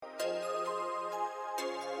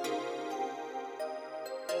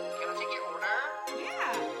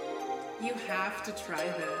You have to try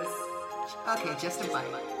this. Okay, just a bite.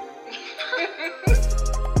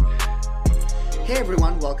 Hey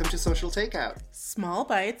everyone, welcome to Social Takeout. Small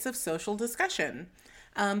bites of social discussion.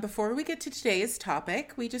 Before we get to today's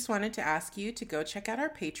topic, we just wanted to ask you to go check out our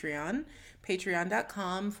Patreon,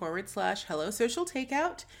 patreon.com/Hello Social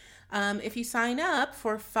Takeout. If you sign up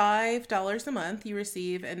for $5 a month, you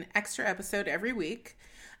receive an extra episode every week.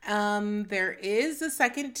 There is a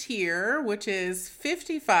second tier, which is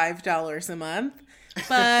 $55 a month,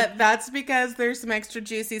 but that's because there's some extra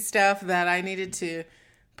juicy stuff that I needed to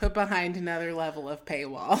put behind another level of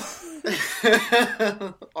paywall.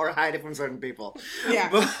 Or hide it from certain people. Yeah.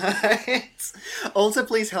 But also,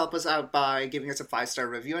 please help us out by giving us a 5-star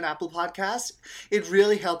review on Apple Podcast. It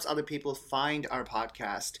really helps other people find our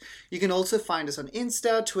podcast. You can also find us on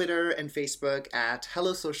Insta, Twitter, and Facebook at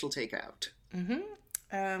Hello Social Takeout.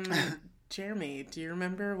 Jeremy, do you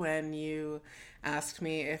remember when you asked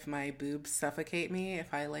me if my boobs suffocate me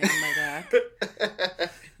if I lay on my back?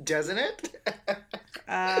 Doesn't it?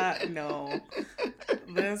 No.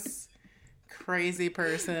 This crazy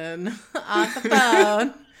person on the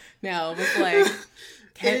phone. No, was like,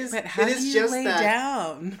 but how do you lay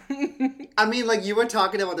down? I mean, like, you were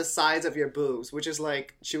talking about the size of your boobs, which is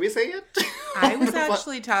like, should we say it? I was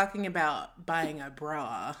actually talking about buying a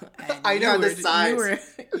bra. And I know, the size.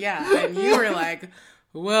 And you were like,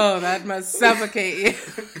 whoa, that must suffocate you.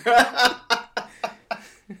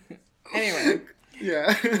 Anyway.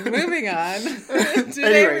 Yeah. Moving on.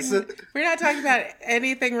 Today we're not talking about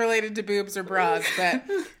anything related to boobs or bras, but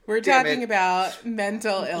we're talking about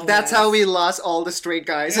mental illness. That's how we lost all the straight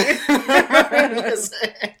guys.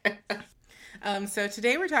 So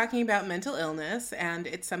today we're talking about mental illness, and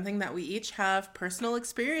it's something that we each have personal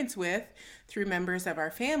experience with through members of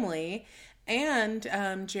our family, and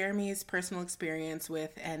Jeremy's personal experience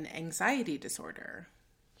with an anxiety disorder.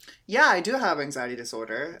 Yeah, I do have anxiety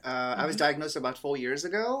disorder. I was diagnosed about 4 years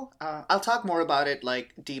ago. I'll talk more about it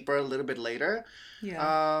deeper a little bit later.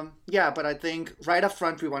 Yeah. But I think right up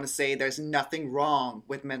front we want to say there's nothing wrong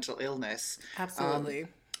with mental illness. Absolutely.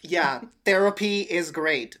 Yeah, therapy is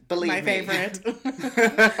great. Believe me. My favorite.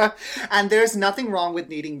 And there's nothing wrong with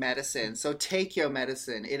needing medicine. So take your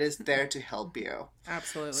medicine. It is there to help you.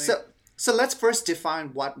 Absolutely. So let's first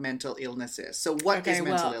define what mental illness is. So what is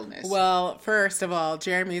mental illness? Well, first of all,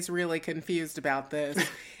 Jeremy's really confused about this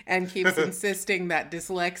and keeps insisting that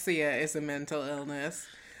dyslexia is a mental illness.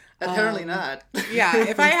 Apparently not. Yeah,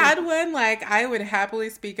 if I had one, I would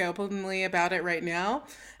happily speak openly about it right now.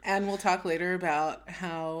 And we'll talk later about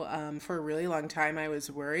how for a really long time I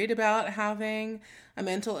was worried about having a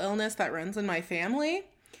mental illness that runs in my family.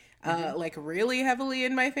 Really heavily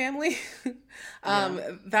in my family.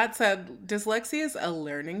 That said, dyslexia is a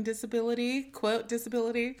learning disability, quote,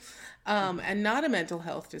 disability, and not a mental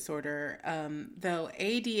health disorder, though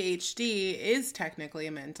ADHD is technically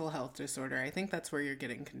a mental health disorder. I think that's where you're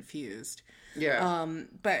getting confused. Yeah.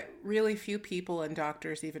 But really few people and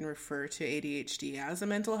doctors even refer to ADHD as a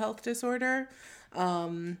mental health disorder.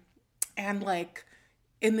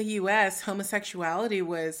 In the U.S., homosexuality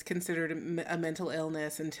was considered a mental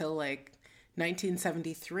illness until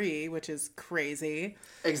 1973, which is crazy.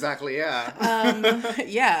 Exactly, yeah.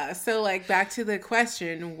 Yeah, so back to the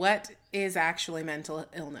question, what is actually mental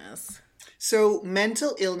illness? So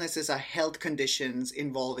mental illnesses are health conditions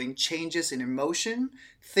involving changes in emotion,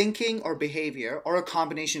 thinking, or behavior, or a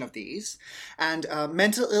combination of these. And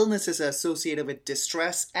mental illnesses are associated with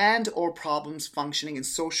distress and or problems functioning in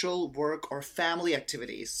social, work, or family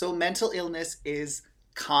activities. So mental illness is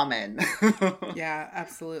common. Yeah,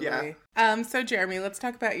 absolutely. Yeah. So Jeremy, let's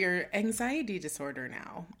talk about your anxiety disorder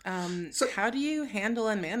now. How do you handle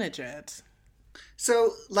and manage it?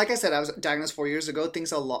 So, like I said, I was diagnosed 4 years ago.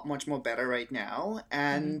 Things are much more better right now.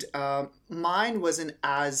 And mine wasn't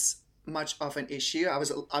as much of an issue.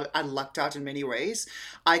 I lucked out in many ways.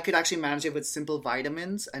 I could actually manage it with simple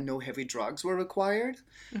vitamins and no heavy drugs were required.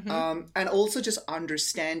 And also just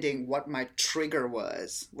understanding what my trigger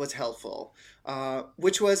was helpful,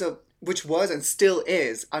 which was and still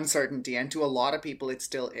is uncertainty. And to a lot of people, it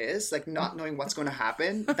still is. Not knowing what's going to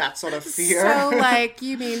happen, that sort of fear. So,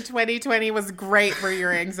 you mean 2020 was great for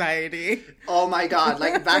your anxiety? Oh my God.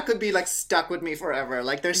 That could be, stuck with me forever.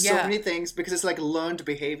 There's so many things, because it's, learned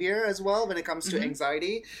behavior as well when it comes to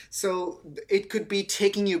anxiety. So it could be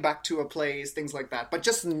taking you back to a place, things like that. But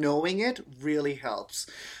just knowing it really helps.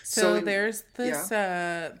 So there's this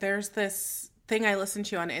thing I listened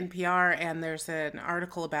to on NPR, and there's an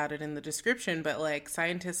article about it in the description, but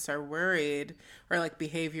scientists are worried, or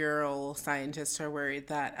behavioral scientists are worried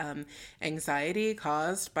that anxiety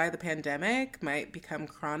caused by the pandemic might become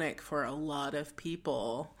chronic for a lot of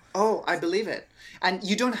people. Oh, I believe it. And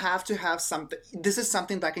you don't have to have something. This is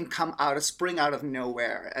something that can spring out of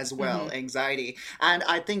nowhere as well, Mm-hmm. anxiety. And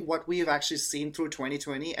I think what we have actually seen through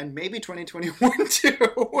 2020 and maybe 2021 too,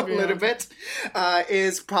 a little Yeah. bit,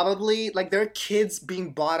 is probably like there are kids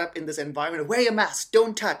being brought up in this environment. Wear a mask,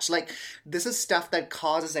 don't touch. Like this is stuff that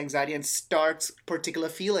causes anxiety and starts particular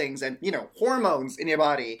feelings and, hormones in your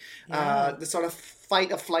body. Yeah. The sort of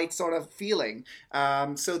fight or flight sort of feeling.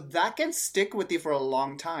 So that can stick with you for a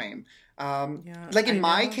long time. Yeah. Like I in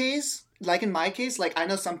my know. case, like I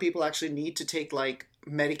know some people actually need to take like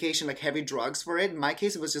medication, like heavy drugs for it. In my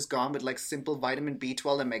case, it was just gone with like simple vitamin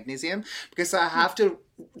B12 and magnesium because I have to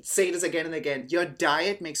say this again and again. Your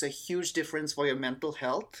diet makes a huge difference for your mental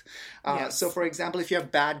health. So, Yes. for example, if you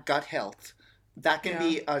have bad gut health, that can Yeah.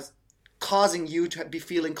 be causing you to be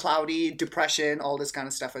feeling cloudy, depression, all this kind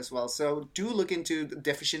of stuff as well. So do look into the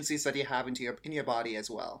deficiencies that you have in your body as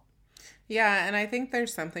well. Yeah, and I think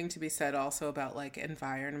there's something to be said also about like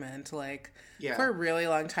environment. Like for Yeah. a really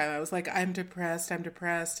long time, I was like, I'm depressed,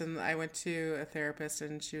 and I went to a therapist,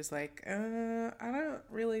 and she was like, I don't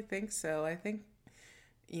really think so. I think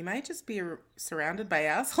you might just be surrounded by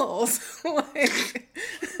assholes. Like,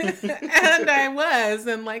 and I was,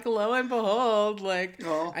 and like lo and behold, like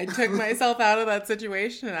Oh, I took myself out of that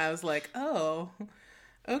situation, and I was like, oh,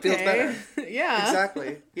 feels okay, better. yeah.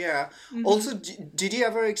 Exactly. Yeah. Also, did you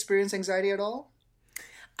ever experience anxiety at all?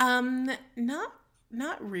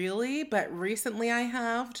 Not really, but recently I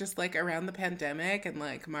have, just like around the pandemic, and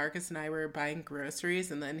like Marcus and I were buying groceries,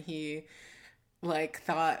 and then he like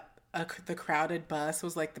thought the crowded bus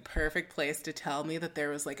was like the perfect place to tell me that there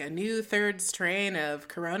was like a new third strain of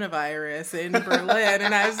coronavirus in Berlin,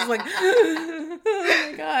 and I was just like, oh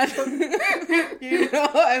my god,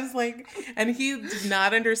 I was like, and he did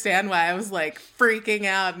not understand why I was like freaking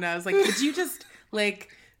out, and I was like, could you just like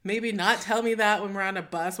maybe not tell me that when we're on a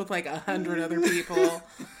bus with like 100 other people?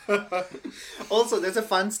 Also, there's a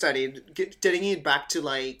fun study getting it back to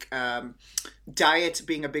like diet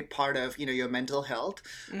being a big part of your mental health.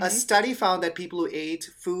 A study found that people who ate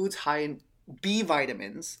foods high in B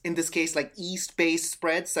vitamins, in this case like yeast-based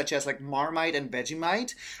spreads such as like Marmite and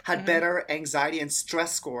Vegemite, had better anxiety and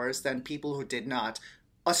stress scores than people who did not.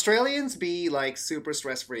 Australians be like super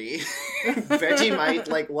stress free. Vegemite,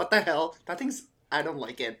 like what the hell? That thing's I don't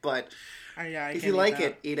like it, but Oh, yeah, I if can't you eat like that.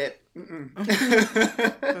 it, eat it.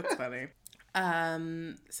 Mm-mm. That's funny.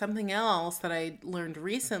 Something else that I learned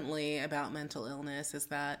recently about mental illness is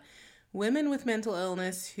that women with mental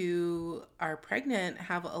illness who are pregnant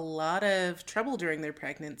have a lot of trouble during their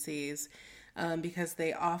pregnancies because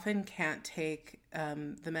they often can't take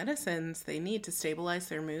the medicines they need to stabilize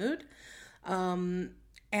their mood.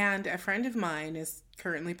 And a friend of mine is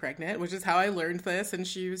currently pregnant, which is how I learned this. And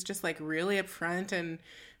she was just like really upfront and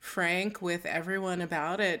frank with everyone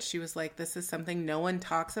about it. She was like, this is something no one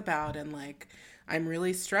talks about. And like, I'm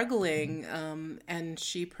really struggling. And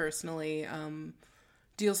she personally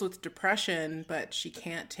deals with depression, but she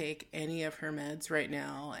can't take any of her meds right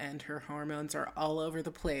now. And her hormones are all over the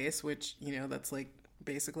place, which, that's like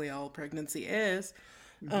basically all pregnancy is.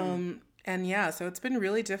 And yeah, so it's been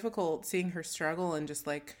really difficult seeing her struggle and just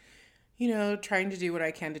like, trying to do what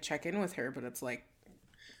I can to check in with her, but it's like,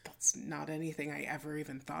 that's not anything I ever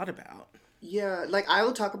even thought about. Yeah, like I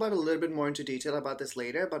will talk about a little bit more into detail about this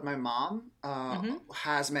later, but my mom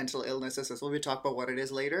has mental illnesses as well. We'll talk about what it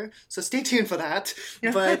is later, so stay tuned for that.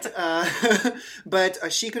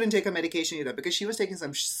 But she couldn't take her medication either because she was taking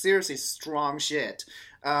some seriously strong shit,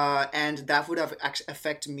 and that would have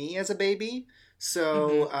affect me as a baby.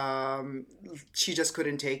 So she just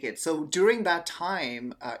couldn't take it. So during that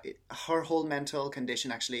time, her whole mental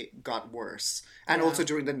condition actually got worse, and Yeah. also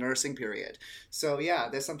during the nursing period. So yeah,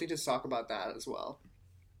 there's something to talk about that as well.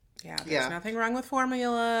 Yeah, there's Yeah. nothing wrong with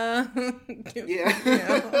formula.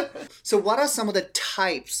 Yeah. So what are some of the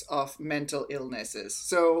types of mental illnesses?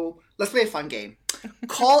 So let's play a fun game.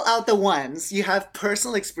 Call out the ones you have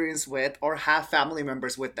personal experience with or have family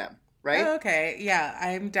members with them, right? Oh, okay, yeah,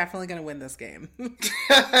 I'm definitely going to win this game.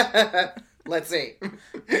 Let's see.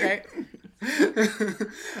 Okay.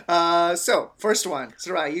 So first one,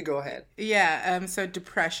 Sarai, you go ahead. Yeah, so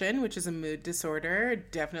depression, which is a mood disorder,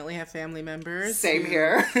 definitely have family members. Same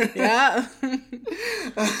here. Yeah.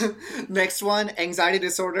 Next one, anxiety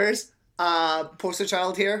disorders. Poster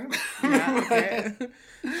child here. Yeah, okay.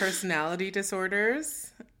 Personality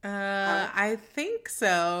disorders. I think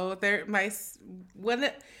so.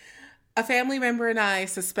 A family member and I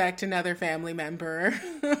suspect another family member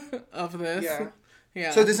of this. Yeah.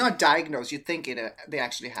 Yeah. So it's not diagnosed. You think they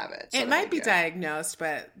actually have it. sort It of might thing, be yeah. diagnosed,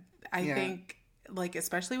 but I Yeah. think, like,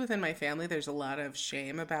 especially within my family, there's a lot of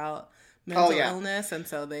shame about mental illness, and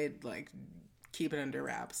so they like keep it under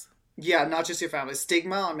wraps. Yeah, not just your family.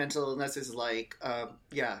 Stigma on mental illness is like,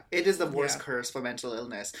 it is the worst curse for mental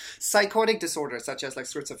illness. Psychotic disorders such as like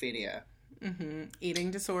schizophrenia. Eating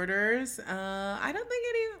disorders. I don't think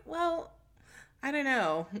I don't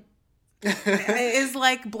know. Is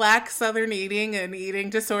like black Southern eating an eating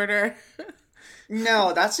disorder?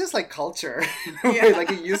 No, that's just like culture.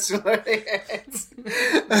 Like it used to like it.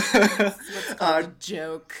 What's called a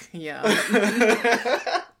joke.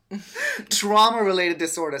 Yeah. Trauma-related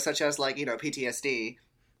disorders such as like, PTSD.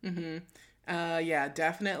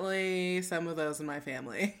 Definitely some of those in my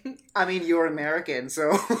family. I mean, you're American,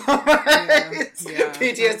 so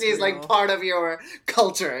PTSD is like part of your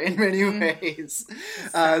culture in many ways.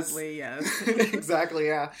 Sadly, yes. Exactly,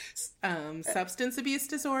 yeah. Substance abuse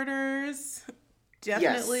disorders,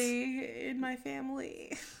 definitely in my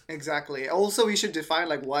family. Exactly. Also, we should define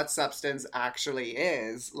like what substance actually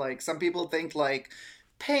is. Like some people think like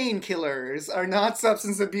painkillers are not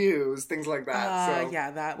substance abuse, things like that.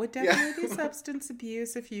 That would definitely be substance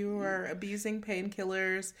abuse if you are abusing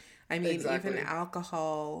painkillers. I mean, even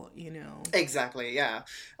alcohol, Exactly, yeah.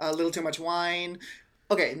 A little too much wine.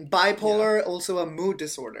 Okay, bipolar, also a mood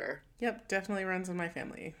disorder. Yep, definitely runs in my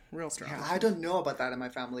family. Real strong. Yeah, I don't know about that in my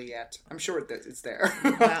family yet. I'm sure it's there.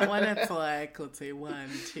 That one, it's like, let's see, 1,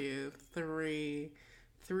 2, 3.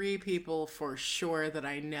 3 people for sure that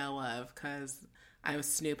I know of, because I was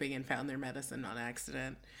snooping and found their medicine on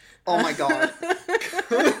accident. Oh my God.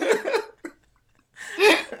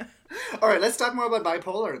 All right, let's talk more about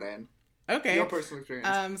bipolar then. Okay. Your personal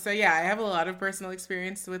experience. I have a lot of personal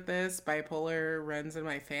experience with this. Bipolar runs in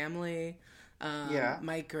my family.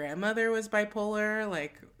 My grandmother was bipolar.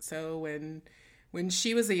 Like, so when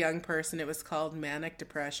she was a young person, it was called manic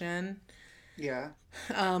depression. Yeah.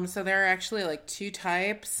 So there are actually like 2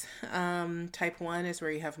 types. Type 1 is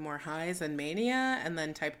where you have more highs and mania, and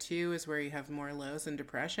then type 2 is where you have more lows and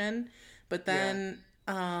depression. But then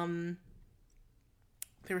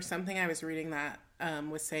there was something I was reading that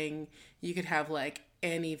was saying you could have like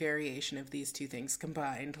any variation of these 2 things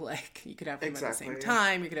combined. Like you could have them at the same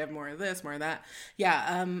time. You could have more of this, more of that.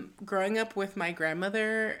 Yeah. Growing up with my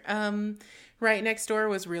grandmother right next door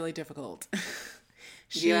was really difficult.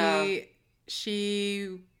 You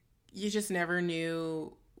just never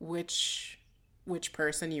knew which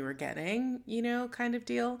person you were getting, kind of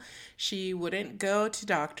deal. She wouldn't go to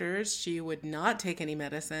doctors. She would not take any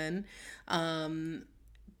medicine.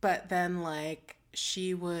 But then like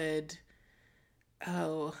she would,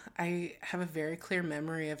 I have a very clear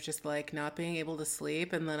memory of just like not being able to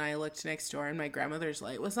sleep. And then I looked next door and my grandmother's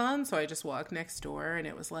light was on. So I just walked next door and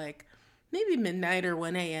it was like maybe midnight or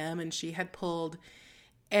 1 a.m. and she had pulled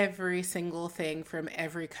every single thing from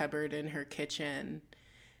every cupboard in her kitchen.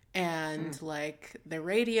 And like the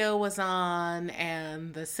radio was on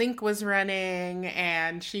and the sink was running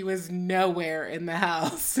and she was nowhere in the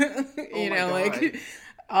house. Like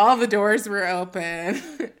all the doors were open.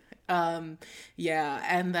 And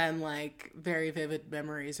then like very vivid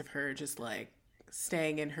memories of her just like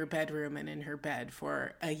staying in her bedroom and in her bed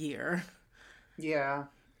for a year. Yeah.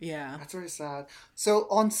 Yeah. That's very sad. So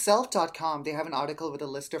on self.com, they have an article with a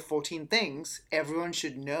list of 14 things everyone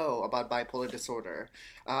should know about bipolar disorder.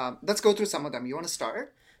 Let's go through some of them. You want to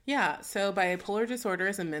start? Yeah. So bipolar disorder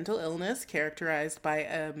is a mental illness characterized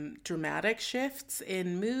by dramatic shifts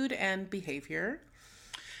in mood and behavior.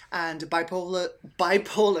 And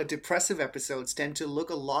bipolar depressive episodes tend to look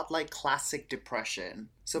a lot like classic depression.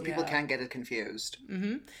 So people can't get it confused.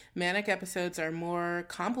 Mm-hmm. Manic episodes are more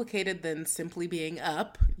complicated than simply being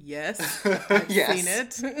up. Yes, I've seen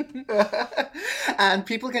it. And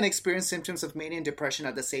people can experience symptoms of mania and depression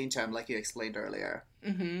at the same time, like you explained earlier.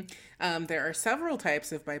 Mm-hmm. There are several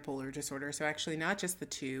types of bipolar disorder, so actually not just the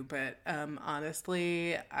 2, but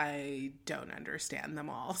honestly, I don't understand them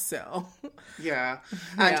all. So yeah,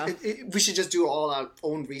 and we should just do all our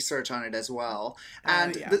own research on it as well.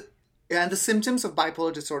 And the symptoms of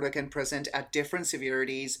bipolar disorder can present at different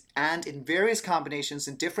severities and in various combinations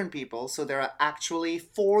in different people. So there are actually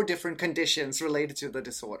 4 different conditions related to the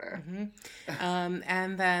disorder. Mm-hmm.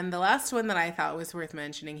 And then the last one that I thought was worth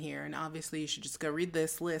mentioning here, and obviously you should just go read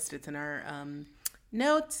this list. It's in our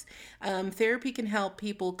notes. Therapy can help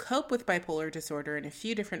people cope with bipolar disorder in a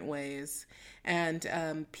few different ways.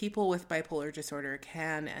 And people with bipolar disorder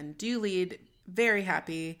can and do lead very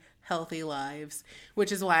happy, healthy lives,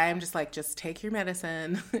 which is why I'm just like, just take your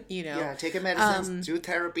medicine, Yeah, take your medicines, do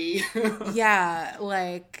therapy.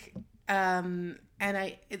 And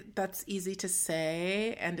that's easy to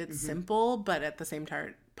say and it's simple, but at the same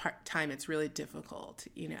time it's really difficult,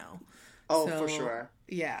 you know. Oh, So, for sure.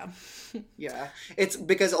 yeah. Yeah. It's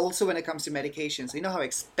because also when it comes to medications, you know how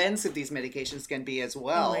expensive these medications can be as Oh my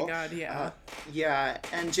well. God, yeah. Yeah.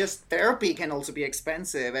 And just therapy can also be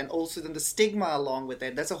expensive. And also then the stigma along with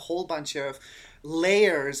it. There's a whole bunch of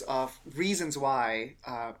layers of reasons why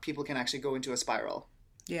people can actually go into a spiral.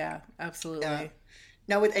 Yeah, Yeah. absolutely.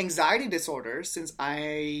 Now, with anxiety disorders, since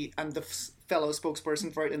I am the fellow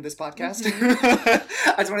spokesperson for it in this podcast,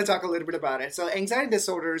 I just want to talk a little bit about it. So, anxiety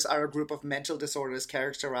disorders are a group of mental disorders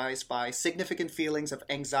characterized by significant feelings of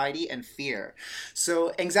anxiety and fear.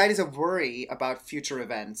 So, anxiety is a worry about future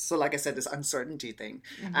events. So, like I said, this uncertainty thing.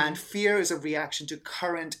 And fear is a reaction to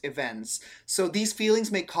current events. So, these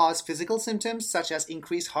feelings may cause physical symptoms such as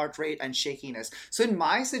increased heart rate and shakiness. So, in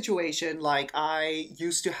my situation, like I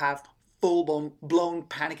used to have full blown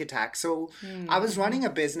panic attack. So I was running a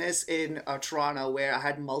business in Toronto where I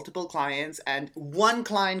had multiple clients, and one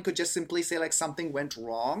client could just simply say like something went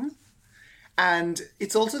wrong. And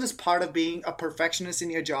it's also this part of being a perfectionist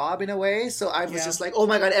in your job in a way. So I was Yeah. just like, oh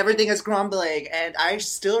my God, everything is crumbling. And I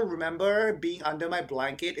still remember being under my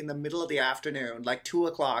blanket in the middle of the afternoon, like 2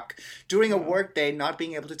 o'clock, during a work day, not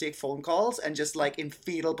being able to take phone calls and just like in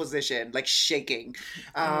fetal position, like shaking.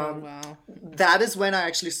 Oh, wow. That is when I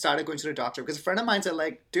actually started going to the doctor because a friend of mine said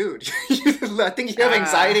like, dude, I think you have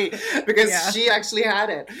anxiety because yeah. she actually had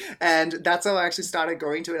it. And that's how I actually started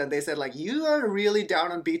going to it. And they said like, you are really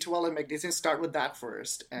down on B12 and magnesium. Start with that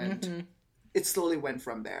first. And it slowly went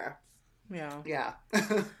from there. Yeah. Yeah.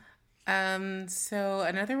 So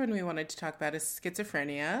another one we wanted to talk about is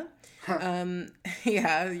schizophrenia.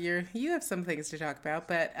 Yeah, you have some things to talk about,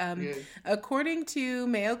 but Yeah. according to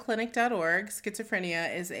MayoClinic.org,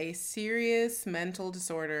 schizophrenia is a serious mental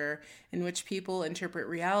disorder in which people interpret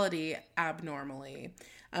reality abnormally.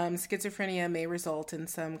 Schizophrenia may result in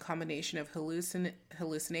some combination of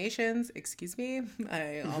hallucinations. Excuse me,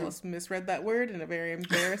 I almost misread that word in a very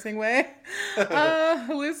embarrassing way.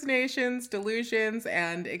 Hallucinations, delusions,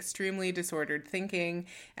 and extremely disordered thinking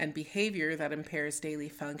and behavior that impairs daily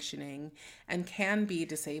functioning and can be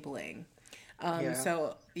disabling. Yeah.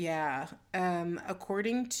 So, yeah,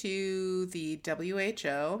 according to the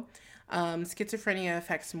WHO, schizophrenia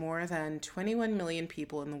affects more than 21 million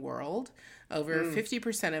people in the world. Over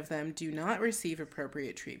 50% of them do not receive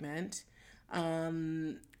appropriate treatment.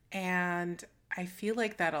 And I feel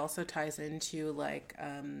like that also ties into like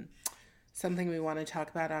something we want to talk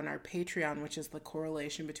about on our Patreon, which is the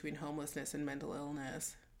correlation between homelessness and mental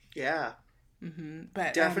illness. Yeah.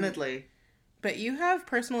 But Definitely. but you have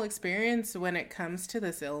personal experience when it comes to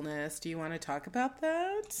this illness. Do you want to talk about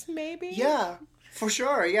that? Maybe. Yeah, for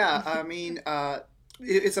sure. Yeah. I mean,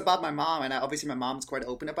 it's about my mom, and obviously my mom's quite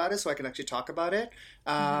open about it, so I can actually talk about it.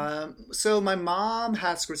 So my mom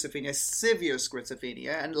has schizophrenia, severe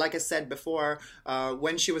schizophrenia, and like I said before,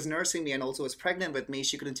 when she was nursing me and also was pregnant with me,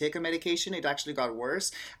 she couldn't take her medication. It actually got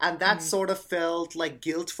worse, and that sort of felt like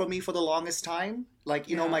guilt for me for the longest time. Like,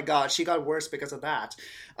 you know, my God, she got worse because of that.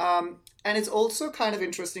 And it's also kind of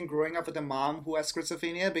interesting growing up with a mom who has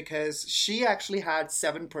schizophrenia because she actually had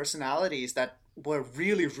 7 personalities that were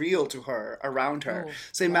really real to her around her. Oh,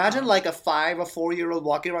 So imagine like a 5 or 4-year-old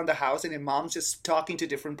walking around the house and your mom's just talking to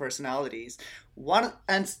different personalities. What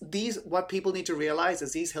people need to realize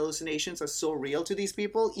is these hallucinations are so real to these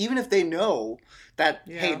people, even if they know that,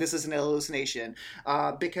 hey, this is an hallucination.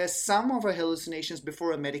 Because some of her hallucinations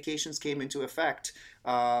before her medications came into effect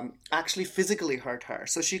actually physically hurt her.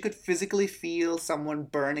 So she could physically feel someone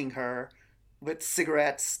burning her with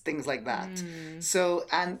cigarettes, things like that. So,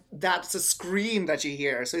 and that's a scream that you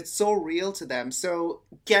hear. So it's so real to them. So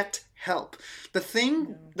get help.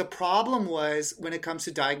 The problem was when it comes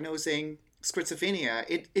to diagnosing schizophrenia,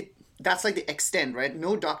 that's like the extent, right?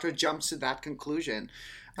 No doctor jumps to that conclusion.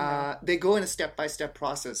 They go in a step-by-step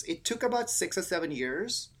process. It took about 6 or 7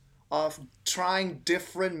 years of trying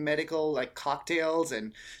different medical like cocktails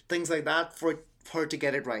and things like that for her to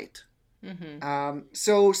get it right.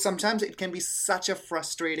 So sometimes it can be such a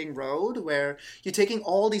frustrating road where you're taking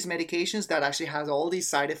all these medications that actually has all these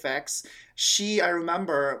side effects. I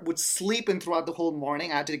remember, would sleep in throughout the whole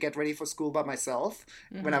morning. I had to get ready for school by myself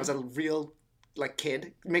when I was a real like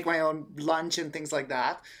kid, make my own lunch and things like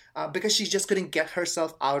that, because she just couldn't get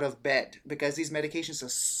herself out of bed because these medications are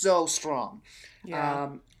so strong.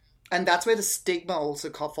 Yeah. And that's where the stigma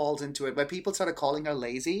also falls into it, where people started calling her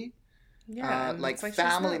lazy. Yeah. And like it's like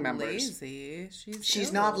family she's not members. lazy.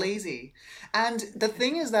 She's not lazy. And the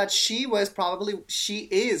thing is that she is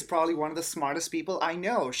probably one of the smartest people I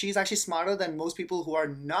know. She's actually smarter than most people who are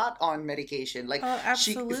not on medication. Like Oh,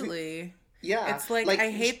 absolutely. Yeah, It's like, like I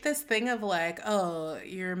hate this thing of like, oh,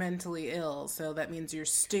 you're mentally ill, so that means you're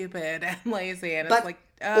stupid and lazy. And it's but like,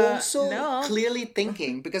 also no. clearly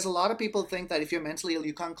thinking, because a lot of people think that if you're mentally ill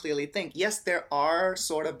you can't clearly think. Yes, there are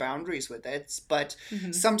sort of boundaries with it, but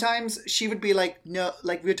Hmm. sometimes she would be like, no,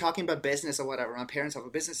 like we are talking about business or whatever, my parents have a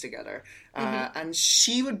business together, Hmm. and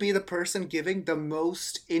she would be the person giving the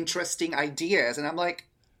most interesting ideas, and I'm like,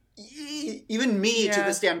 even me to Yeah.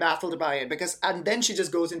 this day I'm baffled by it, because and then she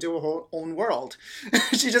just goes into her whole own world.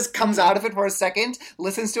 She just comes out of it for a second,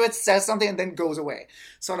 listens to it, says something, and then goes away,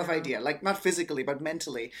 sort of Yeah. idea, like not physically but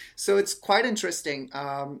mentally. So it's quite interesting.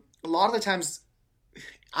 A lot of the times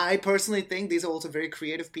I personally think these are also very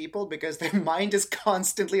creative people, because their mind is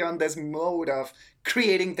constantly on this mode of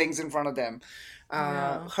creating things in front of them.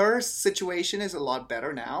 Yeah. Her situation is a lot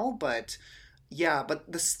better now, but yeah,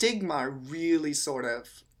 but the stigma really sort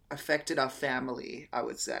of affected our family, I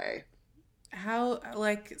would say. How,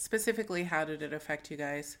 like, specifically, how did it affect you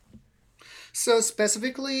guys? So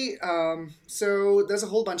specifically, so there's a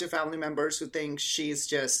whole bunch of family members who think she's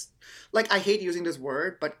just, like, I hate using this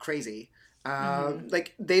word, but crazy. Hmm.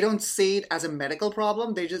 Like they don't see it as a medical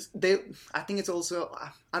problem. They. I think it's also, I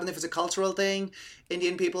don't know if it's a cultural thing.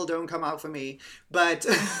 Indian people don't come out for me, but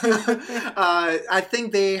I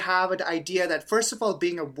think they have an idea that first of all,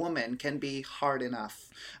 being a woman can be hard enough.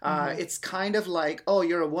 Hmm. It's kind of like, oh,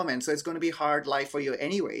 you're a woman, so it's going to be hard life for you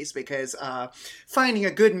anyways, because finding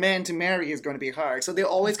a good man to marry is going to be hard. So they're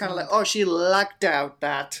always kind of Hmm. like, oh, she lucked out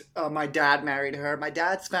that my dad married her. My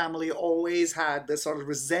dad's family always had this sort of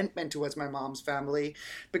resentment towards my mom's family,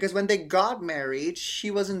 because when they got married, she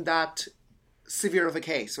wasn't that severe of a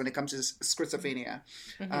case when it comes to schizophrenia.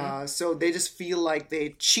 Hmm. So they just feel like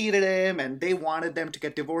they cheated him and they wanted them to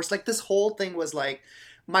get divorced. Like this whole thing was like,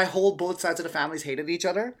 my whole both sides of the families hated each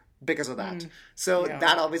other because of that. Mm. So Yeah.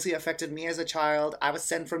 that obviously affected me as a child. I was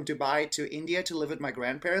sent from Dubai to India to live with my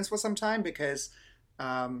grandparents for some time, because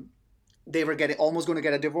um, they were getting almost going to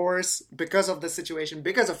get a divorce because of the situation,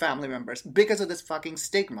 because of family members, because of this fucking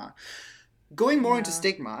stigma. Going more into Yeah.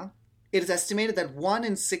 stigma, it is estimated that 1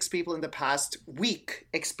 in 6 people in the past week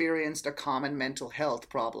experienced a common mental health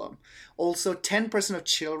problem. Also, 10% of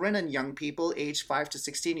children and young people aged 5 to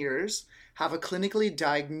 16 years have a clinically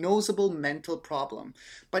diagnosable mental problem.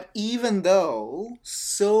 But even though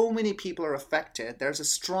so many people are affected, there's a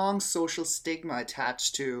strong social stigma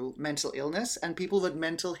attached to mental illness, and people with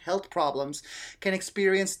mental health problems can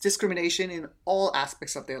experience discrimination in all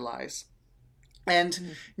aspects of their lives. And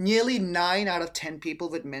Mm. nearly 9 out of 10 people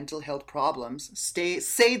with mental health problems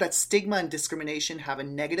say that stigma and discrimination have a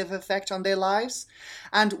negative effect on their lives.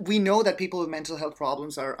 And we know that people with mental health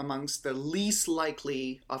problems are amongst the least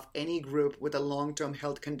likely of any group with a long-term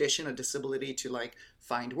health condition or disability to like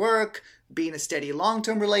find work, be in a steady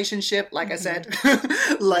long-term relationship, like I Hmm. said,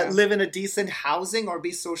 Yeah. live in a decent housing, or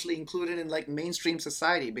be socially included in like mainstream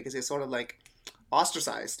society, because they're sort of like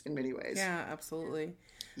ostracized in many ways. Yeah, absolutely.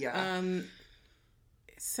 Yeah. Um,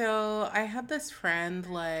 so I had this friend,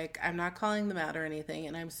 like, I'm not calling them out or anything,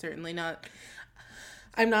 and I'm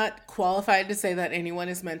not qualified to say that anyone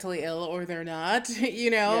is mentally ill or they're not,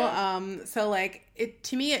 you know? Yeah. So like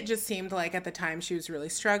to me, it just seemed like at the time she was really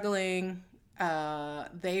struggling.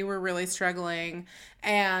 They were really struggling.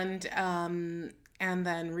 And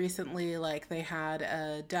then recently, like, they had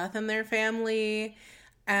a death in their family.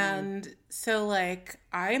 Mm. And so, like,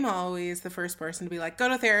 I'm always the first person to be like, go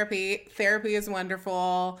to therapy. Therapy is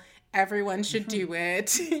wonderful. Everyone should do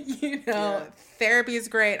it. You know, Yeah. therapy is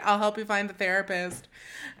great. I'll help you find the therapist.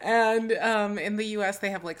 And in the US,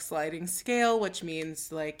 they have like sliding scale, which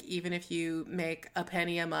means like even if you make a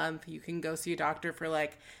penny a month, you can go see a doctor for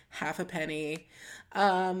like half a penny.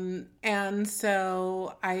 And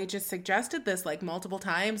so I just suggested this like multiple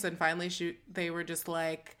times, and finally they were just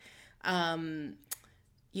like, um,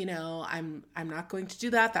 you know, I'm not going to do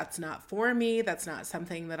that. That's not for me. That's not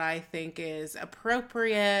something that I think is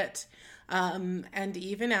appropriate. And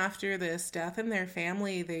even after this death in their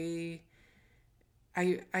family,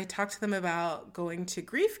 I talked to them about going to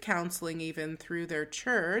grief counseling even through their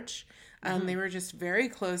church. They Hmm. were just very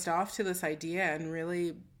closed off to this idea and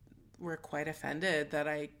really were quite offended that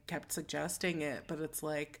I kept suggesting it. But it's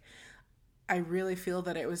like I really feel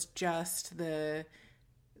that it was just the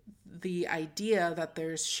idea that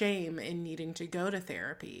there's shame in needing to go to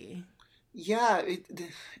therapy. Yeah,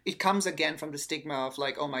 it comes again from the stigma of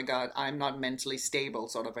like, oh my God, I'm not mentally stable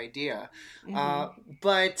sort of idea. Hmm. Uh,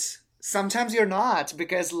 but Sometimes you're not,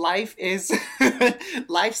 because life is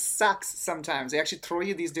life sucks sometimes. They actually throw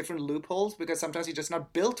you these different loopholes because sometimes you're just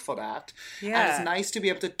not built for that. And it's Yeah. nice to be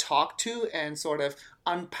able to talk to and sort of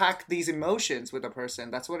unpack these emotions with a person.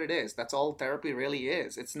 That's what it is. That's all therapy really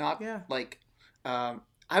is. It's not Yeah. like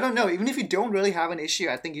I don't know, even if you don't really have an issue,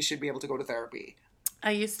 I think you should be able to go to therapy.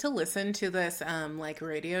 I used to listen to this like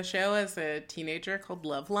radio show as a teenager called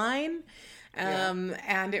Loveline. Yeah.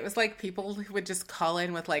 And it was like people who would just call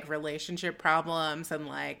in with like relationship problems and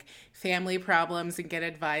like family problems and get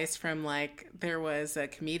advice from like there was a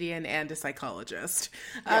comedian and a psychologist.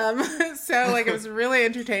 Yeah. So like it was a really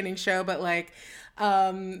entertaining show, but like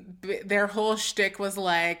their whole shtick was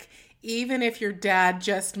like even if your dad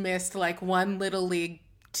just missed like one little league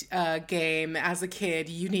game as a kid,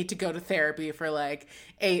 you need to go to therapy for like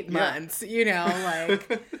 8 months,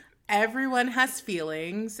 like everyone has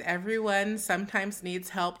feelings. Everyone sometimes needs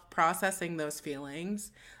help processing those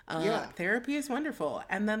feelings. Yeah. Therapy is wonderful.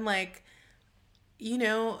 And then like,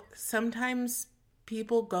 sometimes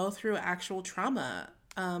people go through actual trauma.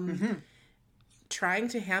 Trying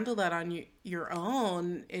to handle that on your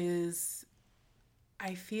own is,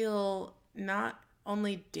 I feel, not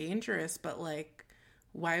only dangerous, but like,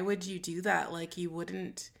 why would you do that? Like, you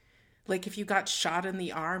wouldn't, like, if you got shot in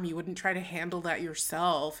the arm, you wouldn't try to handle that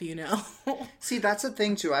yourself. See, that's the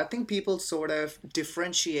thing too. I think people sort of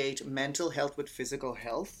differentiate mental health with physical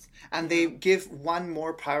health, and they give one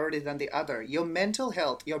more priority than the other. Your mental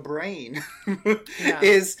health, your brain, Yeah.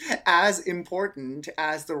 is as important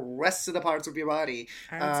as the rest of the parts of your body.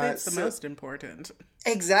 I would say it's the So most important.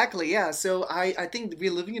 exactly, yeah. So I think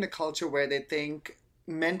we're living in a culture where they think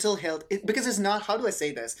mental health, because it's not, how do I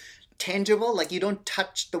say this? Tangible, like you don't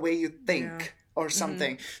touch the way you Yeah. think or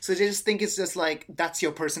something. So they just think it's just like that's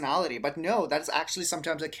your personality. But no, that's actually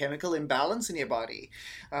sometimes a chemical imbalance in your body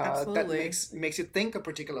that Absolutely. makes you think a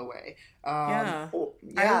particular way. Yeah.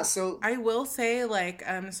 Yeah, so I will say, like,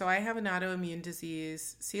 so I have an autoimmune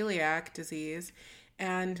disease, celiac disease,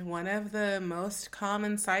 and one of the most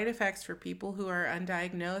common side effects for people who are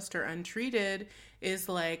undiagnosed or untreated is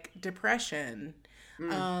like depression.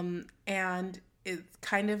 And it's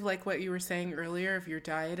kind of like what you were saying earlier of your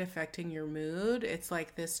diet affecting your mood. It's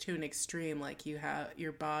like this to an extreme. Like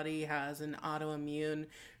your body has an autoimmune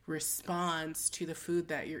response to the food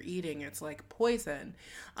that you're eating. It's like poison.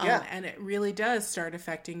 yeah. And it really does start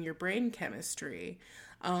affecting your brain chemistry.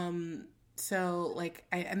 So like,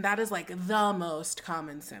 and that is like the most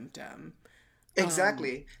common symptom.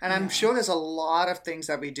 Exactly. And I'm sure there's a lot of things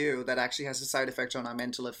that we do that actually has a side effect on our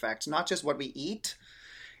mental effects, not just what we eat.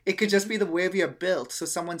 It could just be the way we are built. So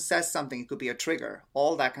someone says something, it could be a trigger,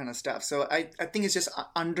 all that kind of stuff. So I think it's just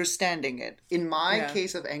understanding it. In my Yeah.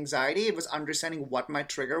 case of anxiety, it was understanding what my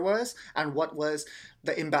trigger was and what was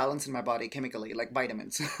the imbalance in my body chemically, like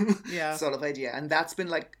vitamins, Yeah. sort of idea. And that's been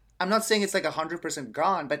like, I'm not saying it's like 100%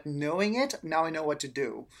 gone, but knowing it, now I know what to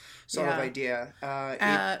do, sort of Yeah.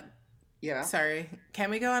 idea. Yeah, Sorry.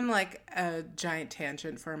 Can we go on like a giant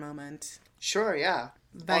tangent for a moment? sure, yeah.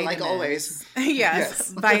 Well, like Vitamins. always. Yes, Yes.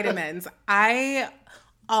 vitamins. I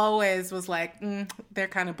always was like, they're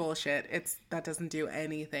kind of bullshit. That doesn't do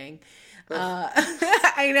anything.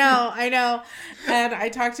 I know. And I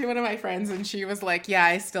talked to one of my friends and she was like, yeah,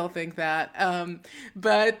 I still think that.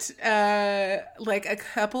 But like a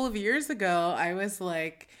couple of years ago, I was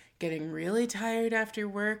like getting really tired after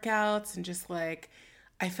workouts and just like,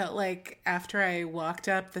 I felt like after I walked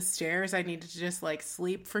up the stairs, I needed to just like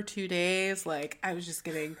sleep for 2 days. Like I was just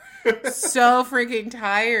getting so freaking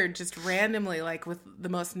tired just randomly, like with the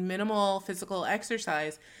most minimal physical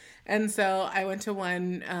exercise. And so I went to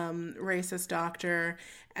one racist doctor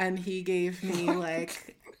and he gave me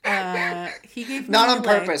like, Not on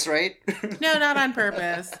like- purpose, right? no, not on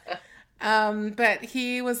purpose. But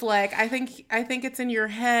he was like, I think it's in your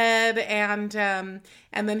head, and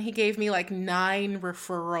then he gave me like 9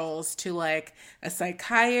 referrals to like a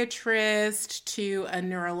psychiatrist, to a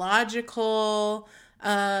neurological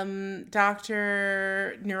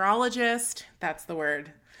doctor, neurologist, that's the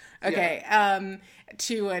word. Okay,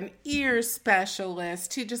 to an ear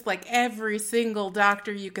specialist, to just like every single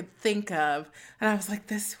doctor you could think of. And I was like,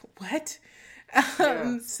 this, what?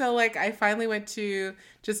 Yeah. So like I finally went to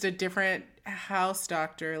just a different house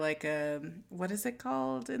doctor, like what is it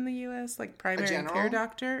called in the US? Like primary general? care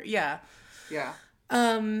doctor? Yeah. Yeah.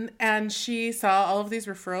 And she saw all of these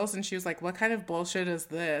referrals and she was like, what kind of bullshit is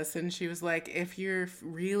this? And she was like, if you're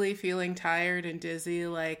really feeling tired and dizzy,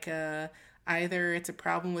 like either it's a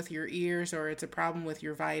problem with your ears or it's a problem with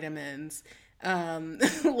your vitamins.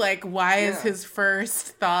 Like, why is Yeah. his first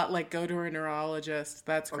thought like go to a neurologist?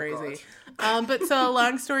 That's Oh crazy. God. But so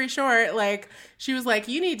long story short, like she was like,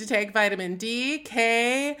 you need to take vitamin D,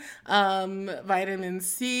 K, vitamin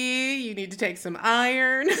C. You need to take some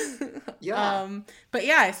iron. Yeah. But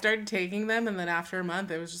yeah, I started taking them, and then after a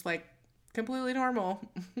month, it was just like completely normal.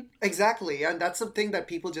 Exactly. And that's something that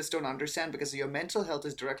people just don't understand because your mental health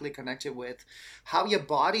is directly connected with how your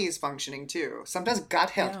body is functioning too. Sometimes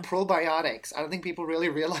gut health, Yeah. probiotics. I don't think people really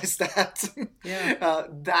realize that. Yeah.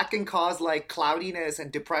 That can cause like cloudiness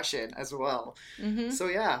and depression as well. So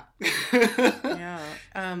yeah. Yeah.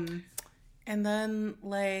 And then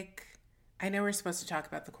like I know we're supposed to talk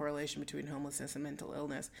about the correlation between homelessness and mental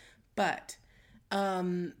illness, but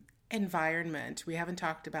environment, we haven't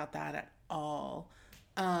talked about that at all.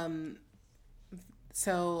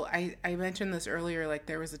 So I mentioned this earlier, like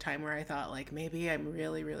there was a time where I thought like maybe I'm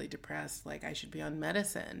really, really depressed, like I should be on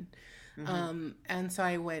medicine. And so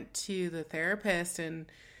I went to the therapist, and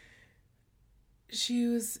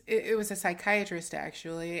it was a psychiatrist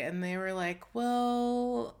actually, and they were like,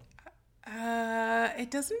 well, it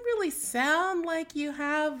doesn't really sound like you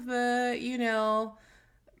have the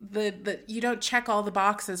you don't check all the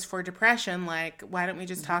boxes for depression. Like, why don't we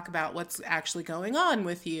just talk about what's actually going on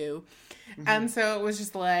with you? And so it was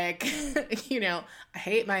just like, I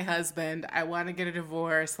hate my husband. I want to get a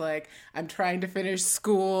divorce. Like, I'm trying to finish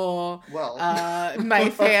school. Well, My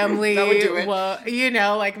family, that would do it.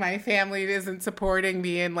 well, like my family isn't supporting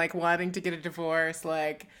me and like wanting to get a divorce.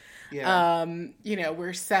 Like, Yeah.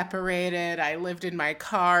 we're separated. I lived in my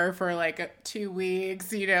car for like 2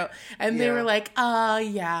 weeks, and they Yeah. were like,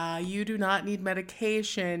 yeah, you do not need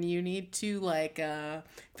medication. You need to like,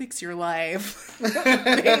 fix your life.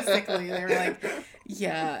 Basically, they were like,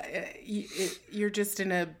 yeah, you're just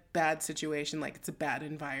in a bad situation. Like, it's a bad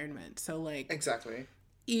environment. So like, Exactly.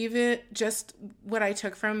 even just what I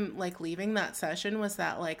took from like leaving that session was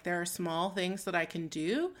that like there are small things that I can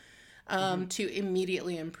do to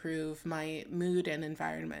immediately improve my mood and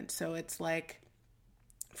environment. So it's like,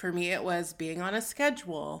 for me, it was being on a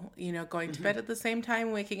schedule, going to bed at the same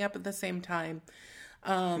time, waking up at the same time,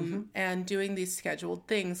 and doing these scheduled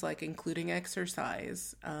things like including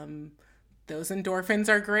exercise. Those endorphins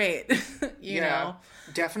are great, you know?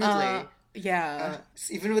 Definitely. Yeah.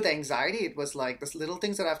 Even with anxiety, it was like this little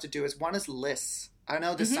things that I have to do is one is lists. I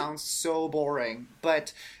know this sounds so boring,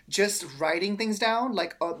 but just writing things down,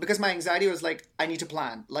 like because my anxiety was like, I need to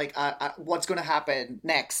plan, like what's going to happen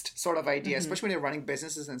next, sort of idea, especially when you're running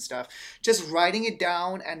businesses and stuff. Just writing it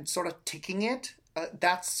down and sort of ticking it.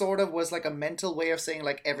 That sort of was like a mental way of saying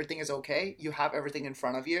like everything is okay. You have everything in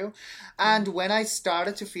front of you. And when I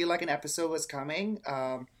started to feel like an episode was coming,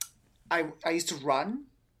 I used to run.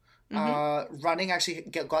 Running actually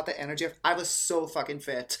got the energy of, I was so fucking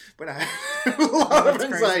fit when I had a lot of That's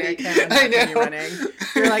crazy. I anxiety. can't I imagine you know. running.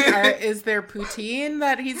 You're like, is there poutine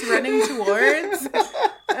that he's running towards?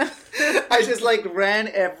 I just like ran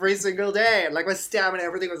every single day. Like my stamina,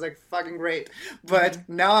 everything was like fucking great. But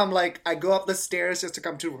now I'm like, I go up the stairs just to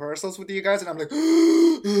come to rehearsals with you guys, and I'm like,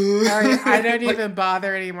 I don't like, even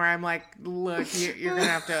bother anymore. I'm like, look, you're going to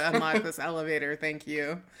have to unlock this elevator. Thank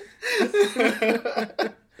you.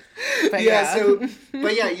 But yeah. yeah.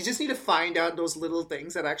 But yeah, you just need to find out those little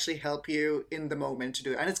things that actually help you in the moment to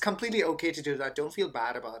do it. And it's completely okay to do that. Don't feel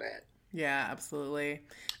bad about it. Yeah, absolutely.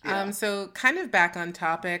 Yeah. So kind of back on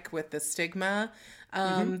topic with the stigma,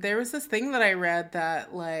 there was this thing that I read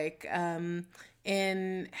that like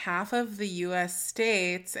in half of the US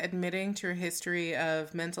states, admitting to a history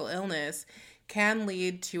of mental illness can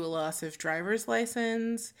lead to a loss of driver's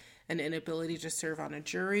license, an inability to serve on a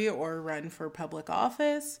jury or run for public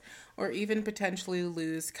office, or even potentially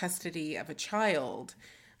lose custody of a child.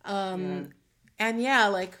 And yeah,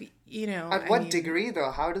 like, At what degree though?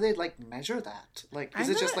 How do they like measure that? Like, is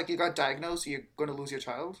I'm it just not- like you got diagnosed, you're going to lose your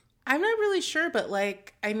child? I'm not really sure, but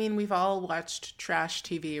like, I mean, we've all watched trash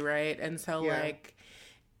TV, right? And so Yeah. like,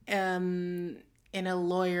 in a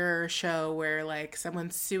lawyer show where like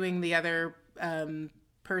someone's suing the other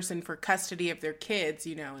person for custody of their kids,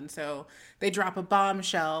 and so they drop a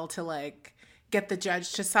bombshell to like get the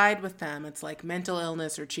judge to side with them. It's like mental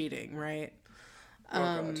illness or cheating, right? Oh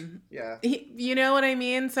God. Yeah. You know what I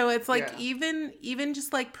mean? So it's like Yeah. even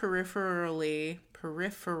just like peripherally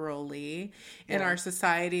in our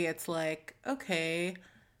society, it's like, okay,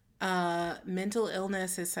 mental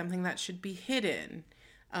illness is something that should be hidden.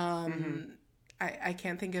 I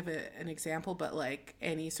can't think of an example, but like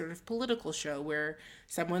any sort of political show where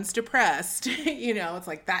someone's depressed, it's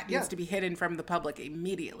like that needs Yeah. to be hidden from the public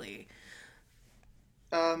immediately.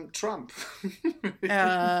 Trump.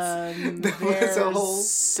 There's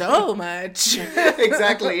so much.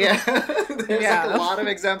 Exactly, yeah. There's like a lot of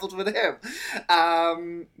examples with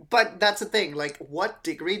him. But that's the thing, like, what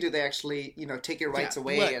degree do they actually, take your rights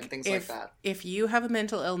away and things like that? If you have a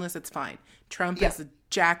mental illness, it's fine. Trump is a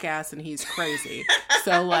jackass and he's crazy.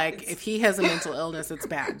 So, like, if he has a mental illness, it's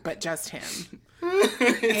bad, but just him.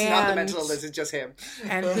 It's not the mental illness, it's just him.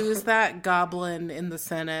 And who's that goblin in the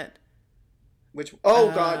Senate? Which,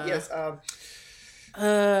 God, yes.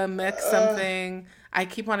 Mick something. I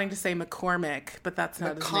keep wanting to say McCormick, but that's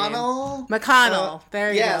not his name. McConnell?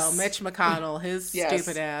 There you go. Mitch McConnell. His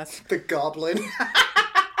stupid ass. The goblin.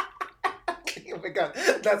 Oh my God.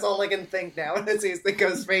 That's all I can think now when I see the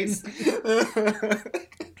ghost face.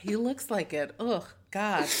 He looks like it. Ugh,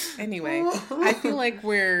 God. Anyway, I feel like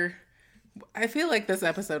this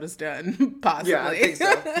episode is done, possibly. Yeah, I think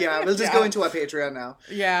so. Yeah, we'll just go into our Patreon now.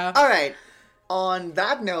 Yeah. All right. On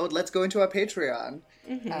that note, let's go into our Patreon.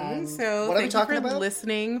 So what are we talking about?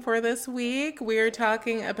 Listening for this week. We're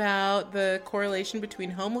talking about the correlation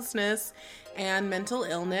between homelessness and mental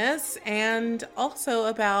illness, and also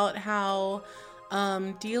about how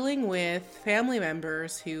dealing with family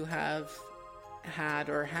members who have had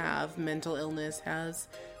or have mental illness has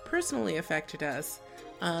personally affected us.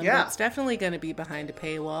 It's definitely going to be behind a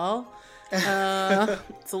paywall.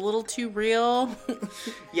 It's a little too real.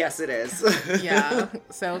 Yes, it is. Yeah.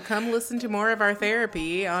 So come listen to more of our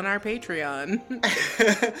therapy on our Patreon.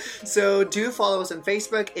 So do follow us on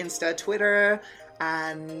Facebook, Insta, Twitter,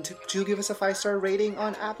 and do give us a 5-star rating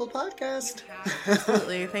on Apple Podcast.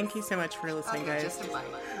 Absolutely. Thank you so much for listening, guys.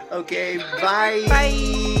 Okay, bye.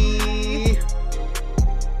 Bye.